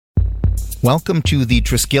Welcome to the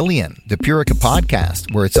Triskelion, the Purica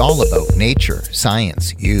podcast, where it's all about nature,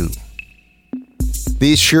 science, you.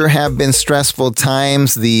 These sure have been stressful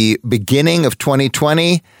times. The beginning of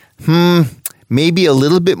 2020, maybe a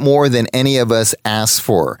little bit more than any of us asked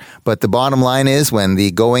for. But the bottom line is when the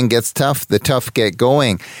going gets tough, the tough get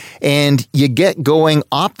going. And you get going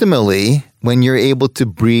optimally when you're able to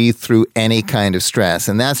breathe through any kind of stress.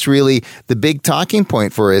 And that's really the big talking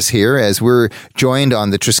point for us here as we're joined on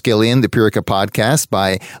the Triskelion, the Purica podcast,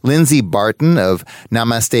 by Lindsay Barton of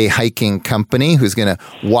Namaste Hiking Company, who's going to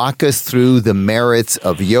walk us through the merits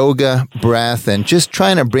of yoga, breath, and just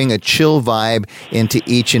trying to bring a chill vibe into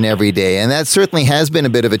each and every day. And that certainly has been a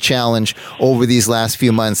bit of a challenge over these last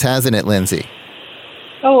few months, hasn't it, Lindsay?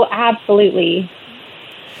 Oh, absolutely.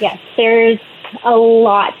 Yes, there's a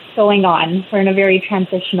lot going on. We're in a very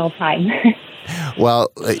transitional time.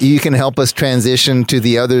 Well, you can help us transition to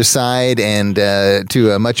the other side and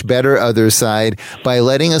to a much better other side by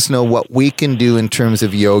letting us know what we can do in terms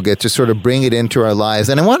of yoga to sort of bring it into our lives.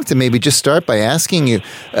 And I wanted to maybe just start by asking you,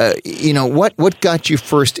 what got you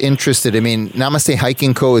first interested? I mean, Namaste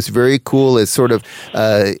Hiking Co. is very cool. It's sort of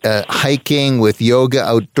hiking with yoga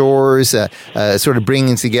outdoors, sort of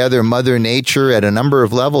bringing together Mother Nature at a number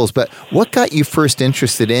of levels. But what got you first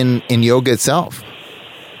interested in yoga itself?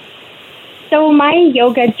 So my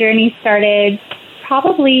yoga journey started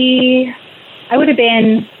probably, I would have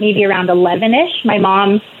been maybe around 11-ish. My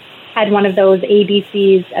mom had one of those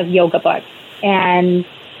ABCs of yoga books, and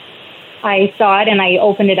I saw it and I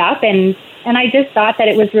opened it up, and I just thought that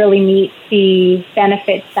it was really neat, the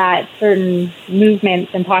benefits that certain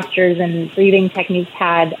movements and postures and breathing techniques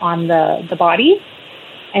had on the body.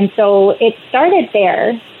 And so it started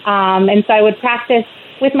there. And so I would practice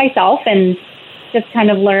with myself and just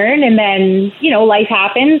kind of learn, and then, life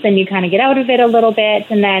happens and you kind of get out of it a little bit.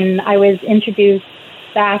 And then I was introduced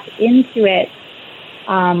back into it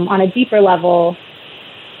on a deeper level,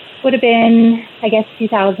 would have been,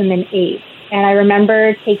 2008. And I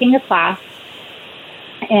remember taking a class,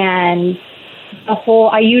 and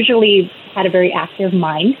I usually had a very active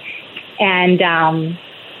mind. And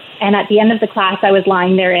at the end of the class, I was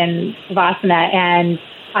lying there in Savasana, and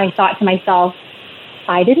I thought to myself,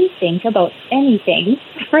 I didn't think about anything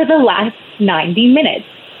for the last 90 minutes.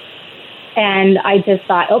 And I just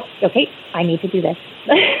thought, okay, I need to do this.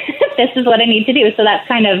 This is what I need to do. So that's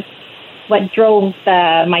kind of what drove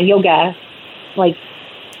my yoga, like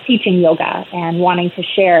teaching yoga and wanting to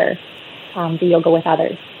share the yoga with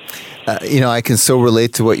others. I can so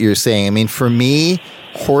relate to what you're saying. I mean, for me,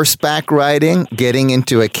 horseback riding, getting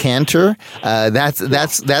into a canter,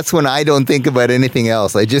 that's when I don't think about anything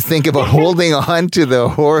else. I just think about holding on to the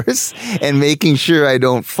horse and making sure I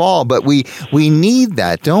don't fall. But we need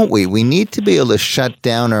that, don't we? We need to be able to shut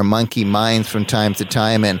down our monkey minds from time to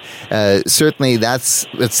time. And certainly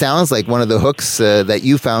it sounds like one of the hooks that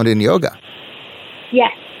you found in yoga.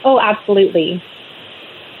 Yes. Oh, absolutely.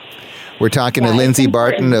 We're talking to Lindsay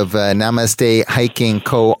Barton of Namaste Hiking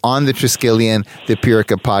Co. on the Triskelion, the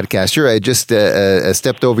Purica podcast. Sure, I just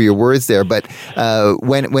stepped over your words there, but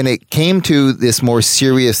when it came to this more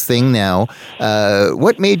serious thing now,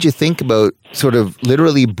 what made you think about sort of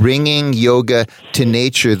literally bringing yoga to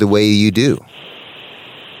nature the way you do?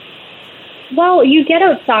 Well, you get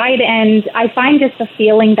outside, and I find just the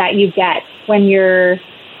feeling that you get when you're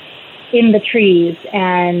in the trees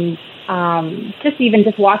and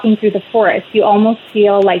just walking through the forest, you almost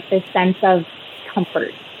feel like this sense of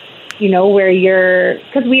comfort, where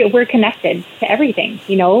because we're connected to everything,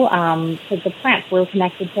 to the plants, we're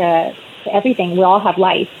connected to everything. We all have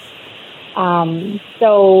life.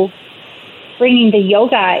 So bringing the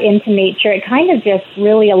yoga into nature, it kind of just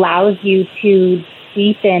really allows you to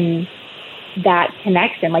deepen that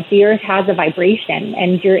connection. Like the earth has a vibration,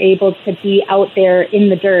 and you're able to be out there in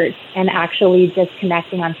the dirt and actually just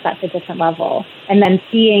connecting on such a different level. And then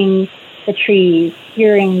seeing the trees,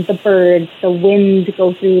 hearing the birds, the wind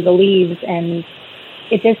go through the leaves, and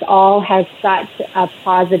it just all has such a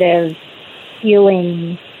positive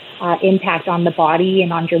healing impact on the body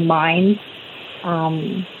and on your mind.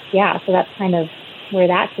 So that's kind of where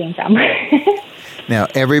that came from. Now,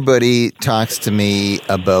 everybody talks to me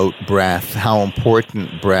about breath, how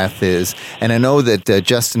important breath is. And I know that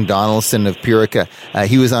Justin Donaldson of Purica,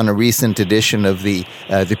 he was on a recent edition of the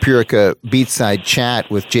Purica Beatside Chat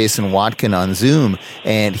with Jason Watkin on Zoom.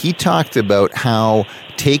 And he talked about how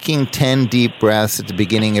taking 10 deep breaths at the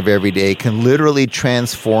beginning of every day can literally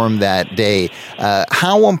transform that day.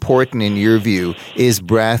 How important, in your view, is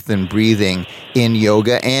breath and breathing in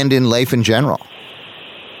yoga and in life in general?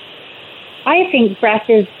 I think breath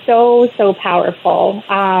is so, so powerful.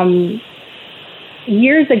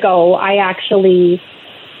 years ago, I actually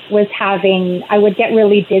I would get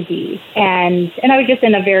really dizzy, and I was just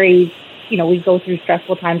in a very, we go through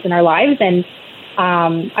stressful times in our lives, and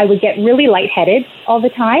I would get really lightheaded all the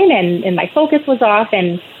time, and my focus was off,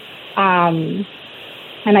 and I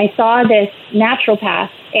saw this naturopath,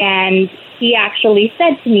 and he actually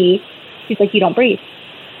said to me, he's like, "You don't breathe."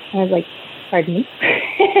 And I was like, "Pardon me?"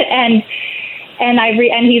 and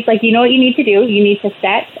he's like, "You know what you need to do? You need to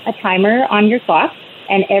set a timer on your clock,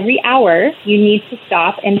 and every hour you need to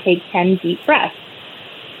stop and take 10 deep breaths."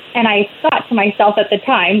 And I thought to myself at the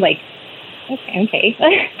time, like, okay.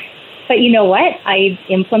 But you know what? I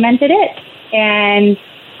implemented it, and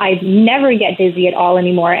I never get dizzy at all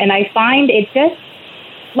anymore. And I find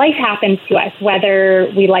life happens to us,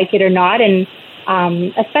 whether we like it or not. And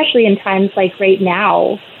especially in times like right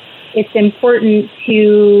now, it's important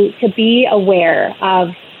to be aware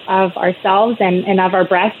of ourselves and of our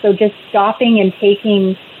breath. So just stopping and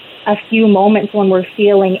taking a few moments when we're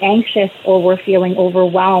feeling anxious or we're feeling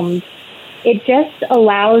overwhelmed, it just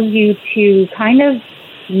allows you to kind of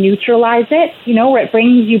neutralize it, where it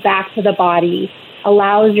brings you back to the body,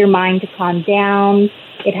 allows your mind to calm down.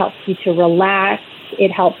 It helps you to relax.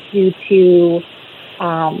 It helps you to,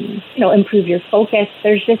 improve your focus.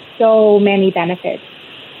 There's just so many benefits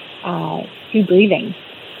to breathing.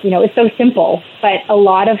 It's so simple, but a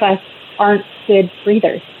lot of us aren't good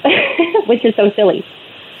breathers, which is so silly.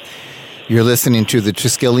 You're listening to the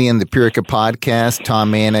Triskelion, the Purika podcast.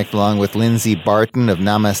 Tom Manek, along with Lindsay Barton of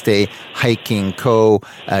Namaste Hiking Co.,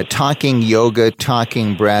 talking yoga,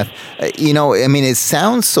 talking breath. It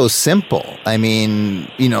sounds so simple.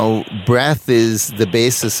 Breath is the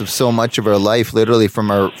basis of so much of our life, literally from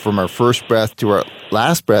our first breath to our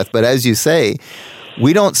last breath. But as you say,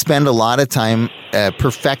 we don't spend a lot of time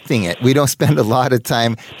perfecting it. We don't spend a lot of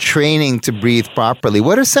time training to breathe properly.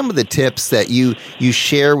 What are some of the tips that you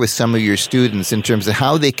share with some of your students in terms of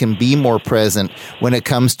how they can be more present when it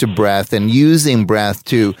comes to breath and using breath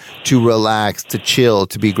to relax, to chill,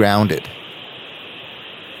 to be grounded?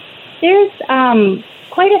 There's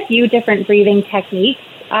quite a few different breathing techniques.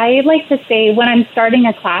 I like to say when I'm starting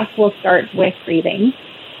a class, we'll start with breathing.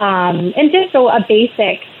 And just so a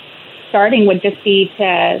basic starting would just be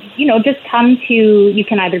to, just come to, you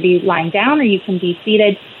can either be lying down or you can be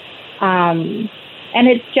seated. And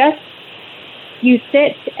it's just, you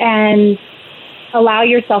sit and allow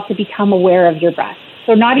yourself to become aware of your breath.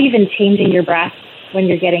 So not even changing your breath when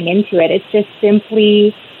you're getting into it. It's just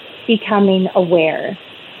simply becoming aware.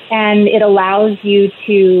 And it allows you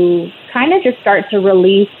to kind of just start to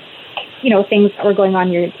release, things that were going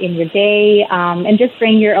on in your day, and just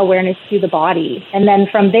bring your awareness to the body. And then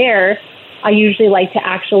from there, I usually like to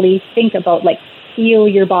actually think about, feel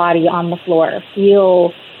your body on the floor,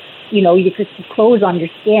 feel, your clothes on your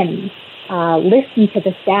skin, listen to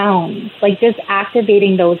the sounds, just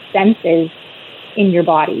activating those senses in your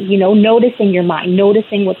body, noticing your mind,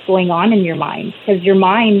 noticing what's going on in your mind, because your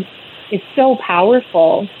mind is so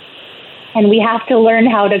powerful, and we have to learn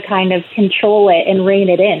how to kind of control it and rein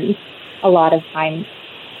it in a lot of times.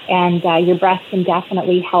 And your breath can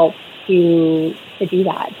definitely help to do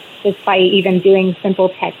that. Just by even doing simple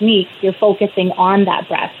techniques, you're focusing on that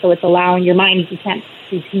breath. So it's allowing your mind, you can't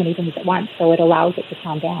do too many things at once, so it allows it to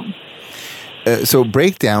calm down. So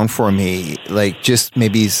break down for me, just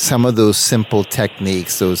maybe some of those simple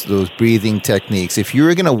techniques, those breathing techniques. If you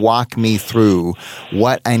were going to walk me through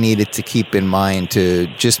what I needed to keep in mind to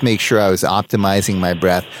just make sure I was optimizing my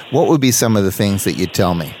breath, what would be some of the things that you'd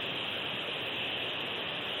tell me?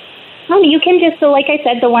 You can just, so like I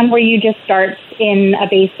said, the one where you just start in a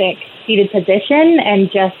basic seated position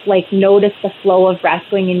and just notice the flow of breath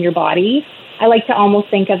going in your body. I like to almost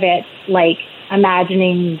think of it like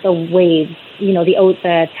imagining the waves,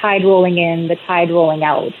 the tide rolling in, the tide rolling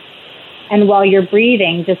out. And while you're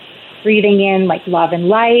breathing, just breathing in love and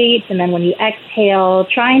light. And then when you exhale,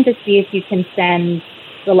 trying to see if you can send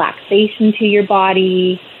relaxation to your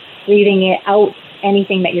body, breathing it out,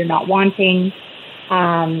 anything that you're not wanting.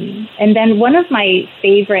 And then one of my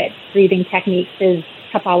favorite breathing techniques is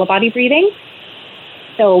Kapalabhati breathing.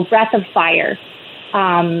 So breath of fire.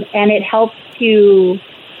 And it helps to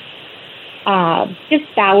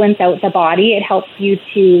just balance out the body. It helps you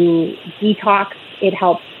to detox. It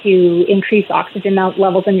helps to increase oxygen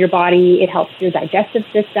levels in your body. It helps your digestive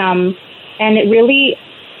system. And it really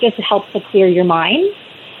just helps to clear your mind.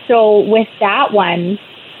 So with that one,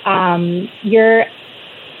 you're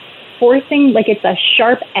forcing, it's a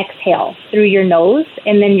sharp exhale through your nose,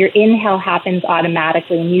 and then your inhale happens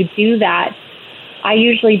automatically. And you do that, I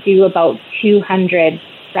usually do about 200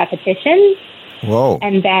 repetitions. Whoa.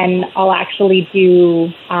 And then I'll actually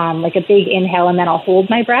do like a big inhale, and then I'll hold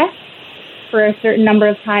my breath for a certain number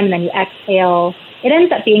of time, and then you exhale. It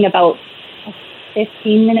ends up being about a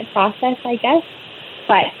 15-minute process, I guess.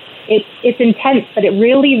 But it's intense, but it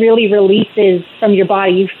really, really releases from your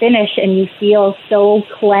body. You finish and you feel so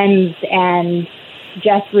cleansed and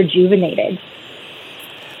just rejuvenated.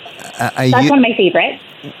 That's one of my favorites.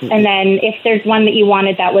 And then if there's one that you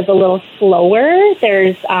wanted that was a little slower,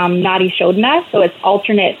 there's Nadi Shodhana. So it's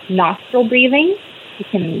alternate nostril breathing. You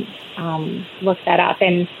can look that up.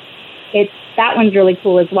 And that one's really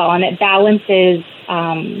cool as well. And it balances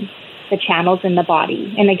the channels in the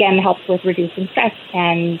body. And again, helps with reducing stress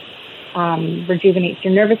and rejuvenates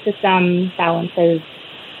your nervous system, balances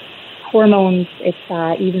hormones. It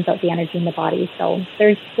evens out the energy in the body. So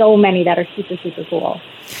there's so many that are super, super cool.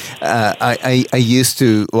 I used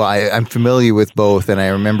to, I'm familiar with both, and I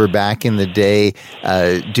remember back in the day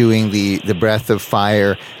doing the Breath of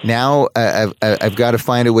Fire. Now I've got to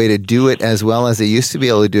find a way to do it as well as I used to be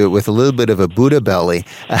able to do it with a little bit of a Buddha belly.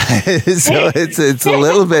 So it's a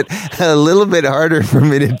little bit harder for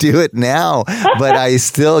me to do it now, but I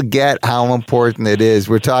still get how important it is.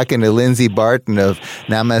 We're talking to Lindsay Barton of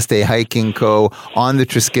Namaste Hiking Co. on the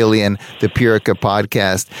Triskelion, the Purika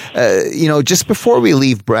podcast. Just before we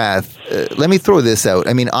leave breath, let me throw this out.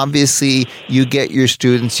 I mean, obviously, you get your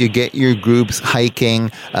students, you get your groups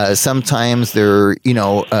hiking. Sometimes they're,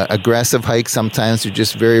 aggressive hikes. Sometimes they're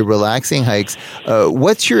just very relaxing hikes.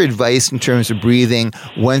 What's your advice in terms of breathing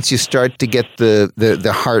once you start to get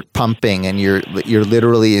the heart pumping and you're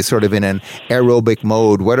literally sort of in an aerobic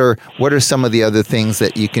mode? What are some of the other things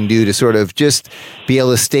that you can do to sort of just be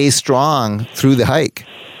able to stay strong through the hike?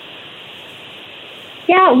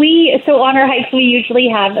 Yeah, so on our hikes, we usually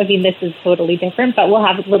have, this is totally different, but we'll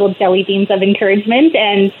have little jelly beans of encouragement.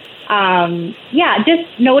 And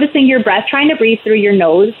just noticing your breath, trying to breathe through your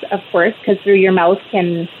nose, of course, because through your mouth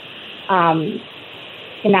can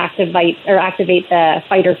activate the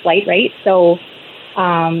fight or flight, right? So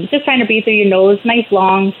just trying to breathe through your nose, nice,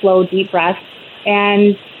 long, slow, deep breaths.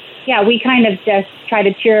 And we kind of just try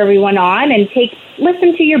to cheer everyone on and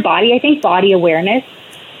listen to your body. I think body awareness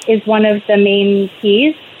is one of the main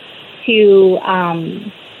keys to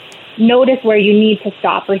notice where you need to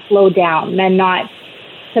stop or slow down, and not,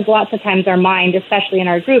 because lots of times our mind, especially in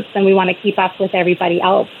our groups, and we want to keep up with everybody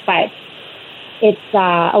else, but it's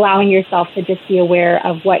allowing yourself to just be aware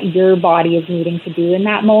of what your body is needing to do in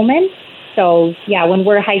that moment. So when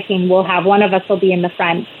we're hiking, we'll have one of us will be in the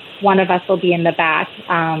front, one of us will be in the back,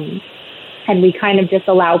 and we kind of just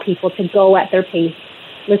allow people to go at their pace,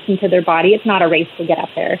 listen to their body. It's not a race to get up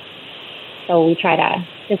there. So we try to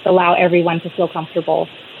just allow everyone to feel comfortable.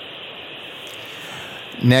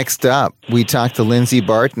 Next up, we talked to Lindsay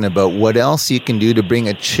Barton about what else you can do to bring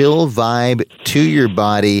a chill vibe to your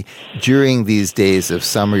body during these days of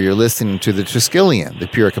summer. You're listening to the Triskelion, the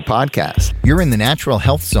Purika podcast. You're in the natural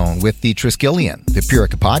health zone with the Triskelion, the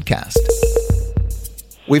Purika podcast.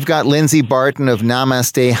 We've got Lindsay Barton of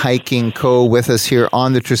Namaste Hiking Co. with us here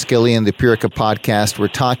on the Triskelion, the Purika podcast. We're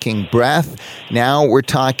talking breath. Now we're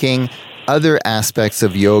talking other aspects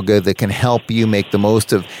of yoga that can help you make the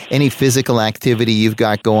most of any physical activity you've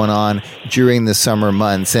got going on during the summer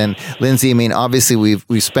months. And Lindsay, obviously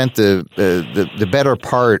we've spent the better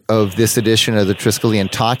part of this edition of the Triskelion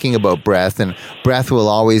talking about breath, and breath will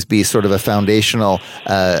always be sort of a foundational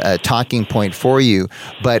talking point for you.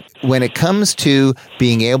 But when it comes to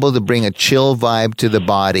being able to bring a chill vibe to the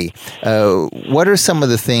body, what are some of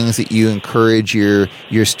the things that you encourage your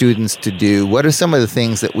students to do? What are some of the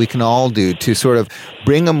things that we can all do to sort of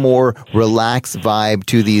bring a more relaxed vibe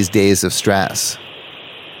to these days of stress?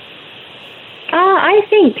 I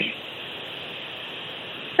think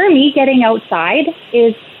for me, getting outside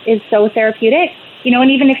is so therapeutic.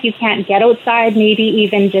 And even if you can't get outside, maybe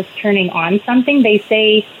even just turning on something. They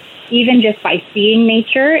say even just by seeing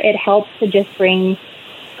nature, it helps to just bring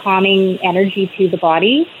calming energy to the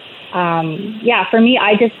body. For me,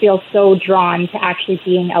 I just feel so drawn to actually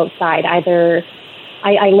being outside. Either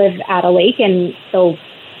I live at a lake, and so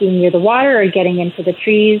being near the water or getting into the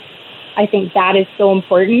trees, I think that is so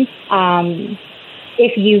important.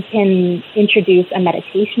 If you can introduce a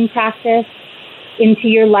meditation practice into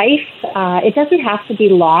your life, it doesn't have to be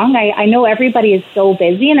long. I know everybody is so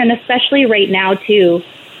busy, and especially right now too,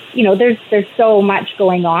 there's so much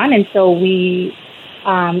going on. And so we,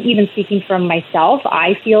 even speaking from myself,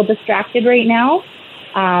 I feel distracted right now.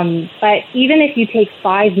 But even if you take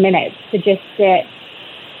 5 minutes to just sit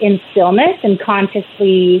in stillness and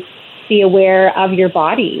consciously be aware of your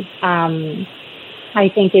body, I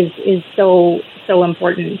think is so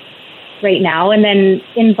important. right now, and then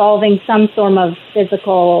involving some form of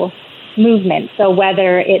physical movement. So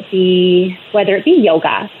whether it be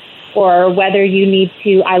yoga, or whether you need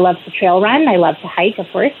to, I love to trail run, I love to hike, of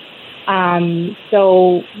course.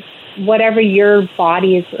 So whatever your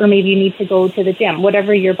body is, or maybe you need to go to the gym,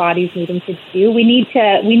 whatever your body's needing to do, we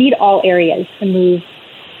need all areas to move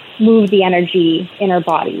the energy in our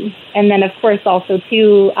body. And then, of course, also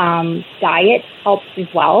too, diet helps as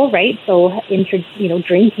well, right? So,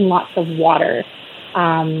 drinking lots of water,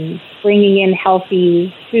 bringing in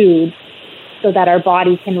healthy foods so that our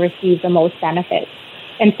body can receive the most benefits,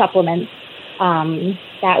 and supplements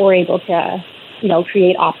that we're able to,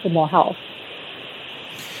 create optimal health.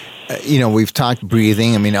 We've talked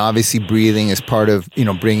breathing. I mean, obviously breathing is part of,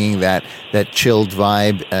 bringing that chilled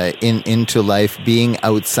vibe into life, being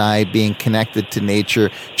outside, being connected to nature,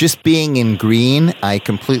 just being in green. I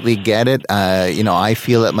completely get it. I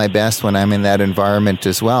feel at my best when I'm in that environment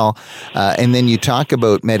as well. And then you talk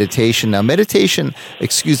about meditation. Now, meditation,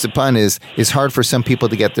 excuse the pun, is hard for some people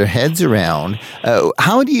to get their heads around.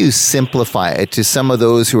 How do you simplify it to some of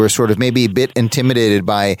those who are sort of maybe a bit intimidated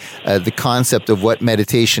by the concept of what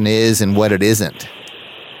meditation is and what it isn't?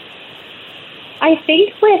 I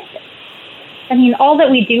think all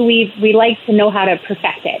that we do, we like to know how to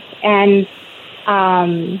perfect it. And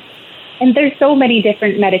there's so many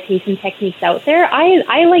different meditation techniques out there.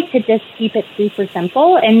 I like to just keep it super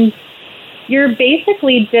simple. And you're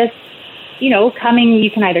basically just, coming,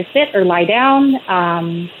 you can either sit or lie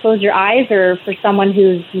down, close your eyes, or for someone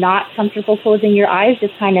who's not comfortable closing your eyes,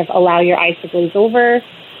 just kind of allow your eyes to glaze over.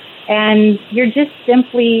 And you're just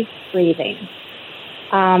simply breathing.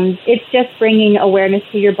 It's just bringing awareness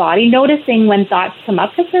to your body, noticing when thoughts come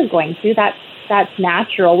up, because they're going to. That's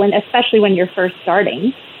natural, especially when you're first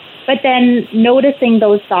starting. But then noticing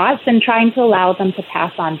those thoughts and trying to allow them to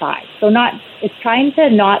pass on by. So it's trying to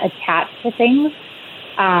not attach to things,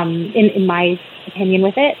 in my opinion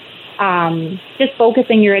with it. Just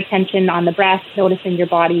focusing your attention on the breath, noticing your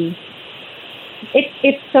body.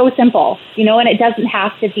 It's so simple, and it doesn't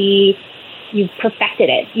have to be you've perfected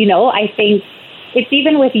it. I think it's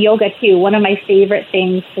even with yoga too. One of my favorite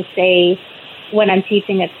things to say when I'm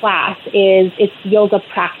teaching a class is it's yoga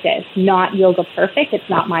practice, not yoga perfect. It's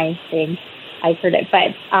not my thing. I've heard it,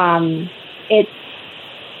 but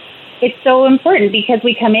it's so important because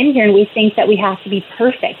we come in here and we think that we have to be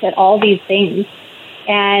perfect at all these things.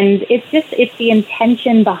 And it's the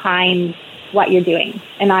intention behind what you're doing.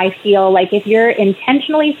 And I feel like if you're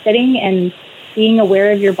intentionally sitting and being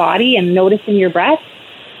aware of your body and noticing your breath,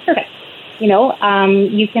 perfect.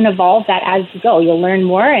 You can evolve that as you go. You'll learn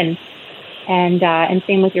more, and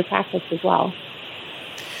same with your practice as well.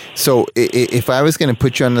 So if I was going to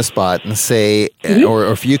put you on the spot and say,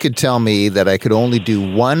 or if you could tell me that I could only do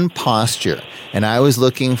one posture, and I was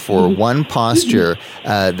looking for one posture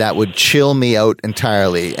that would chill me out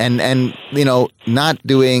entirely, and not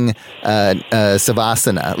doing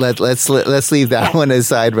savasana. Let's leave that one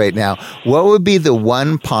aside right now. What would be the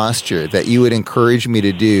one posture that you would encourage me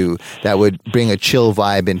to do that would bring a chill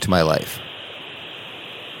vibe into my life?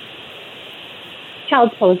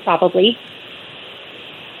 Child's pose, probably.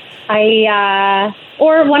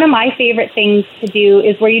 Or one of my favorite things to do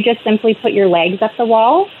is where you just simply put your legs up the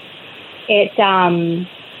wall. I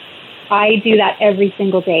do that every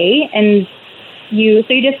single day, and you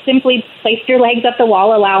just simply place your legs up the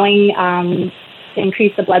wall, allowing to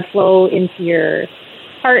increase the blood flow into your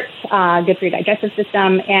heart, good for your digestive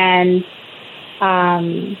system, and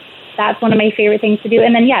that's one of my favorite things to do.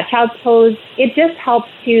 And then, child's pose, it just helps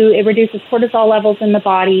it reduces cortisol levels in the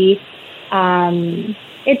body.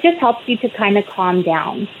 It just helps you to kind of calm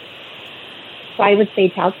down. So I would say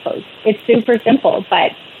child's pose. It's super simple,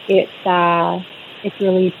 but it's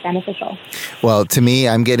really beneficial. Well, to me,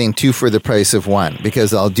 I'm getting two for the price of one,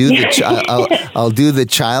 because I'll do the I'll do the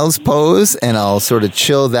child's pose, and I'll sort of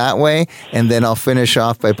chill that way, and then I'll finish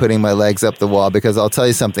off by putting my legs up the wall, because I'll tell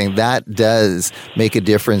you something, that does make a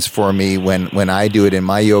difference for me when I do it in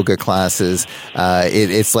my yoga classes.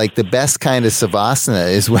 It's like the best kind of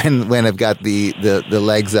savasana is when I've got the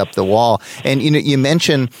legs up the wall. And you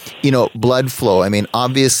mentioned blood flow. I mean,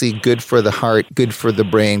 obviously good for the heart, good for the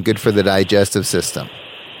brain, good for the digestive system.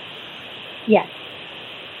 Yes.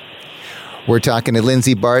 We're talking to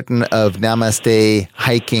Lindsay Barton of Namaste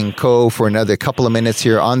Hiking Co. for another couple of minutes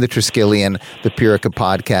here on the Triskelion, the Purika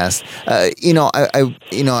podcast.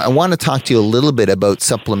 I want to talk to you a little bit about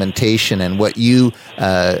supplementation and what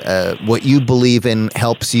you believe in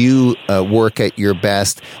helps you work at your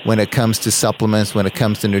best when it comes to supplements, when it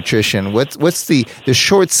comes to nutrition. What's the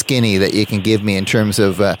short skinny that you can give me in terms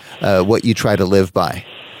of what you try to live by?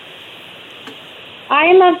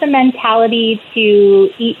 I'm of the mentality to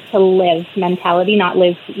eat to live mentality, not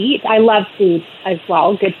live to eat. I love food as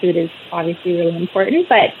well. Good food is obviously really important.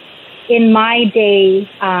 But in my day,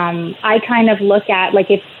 I kind of look at, like,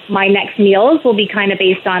 if my next meals will be kind of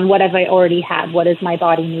based on what have I already had? What is my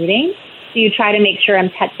body needing? So you try to make sure I'm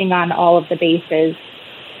touching on all of the bases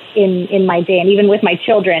in my day. And even with my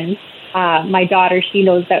children, my daughter, she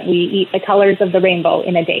knows that we eat the colors of the rainbow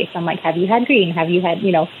in a day. So I'm like, have you had green? Have you had,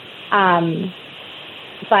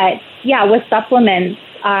 but yeah, with supplements,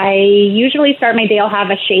 I usually start my day, I'll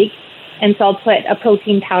have a shake. And so I'll put a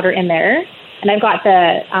protein powder in there. And I've got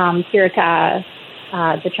the Purica,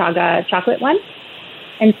 the Chaga chocolate one.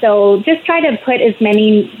 And so just try to put as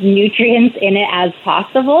many nutrients in it as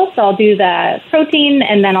possible. So I'll do the protein,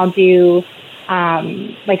 and then I'll do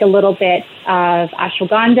like a little bit of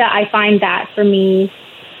ashwagandha. I find that for me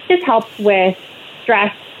just helps with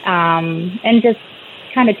stress and just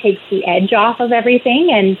kind of takes the edge off of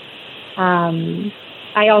everything. And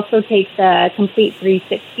I also take the Complete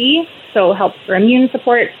 360, so it helps for immune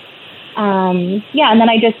support. And then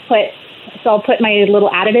I just I'll put my little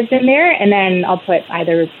additives in there, and then I'll put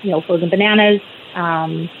either, frozen bananas,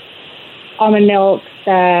 almond milk,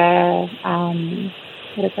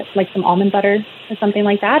 like some almond butter or something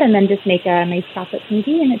like that, and then just make a nice chocolate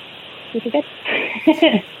smoothie, and it's super good.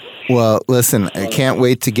 Well, listen, I can't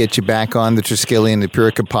wait to get you back on the Triskelion, the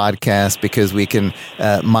Purica podcast, because we can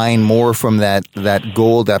mine more from that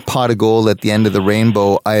gold, that pot of gold at the end of the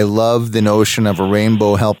rainbow. I love the notion of a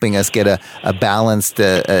rainbow helping us get a balanced,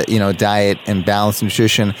 diet and balanced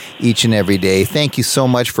nutrition each and every day. Thank you so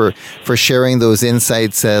much for sharing those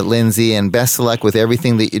insights, Lindsay, and best of luck with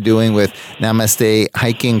everything that you're doing with Namaste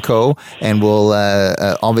Hiking Co. And we'll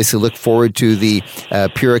obviously look forward to the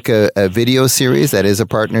Purica video series. That is a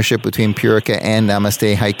partnership between Purica and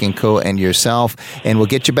Namaste Hiking Co. and yourself. And we'll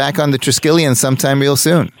get you back on the Triskelion sometime real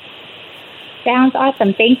soon. Sounds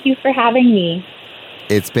awesome. Thank you for having me.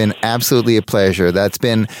 It's been absolutely a pleasure. That's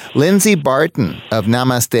been Lindsay Barton of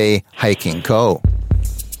Namaste Hiking Co.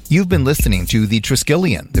 You've been listening to the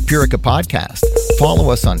Triskelion, the Purica podcast.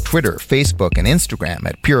 Follow us on Twitter, Facebook, and Instagram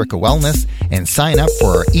at Purica Wellness, and sign up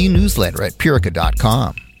for our e-newsletter at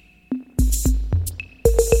Purica.com.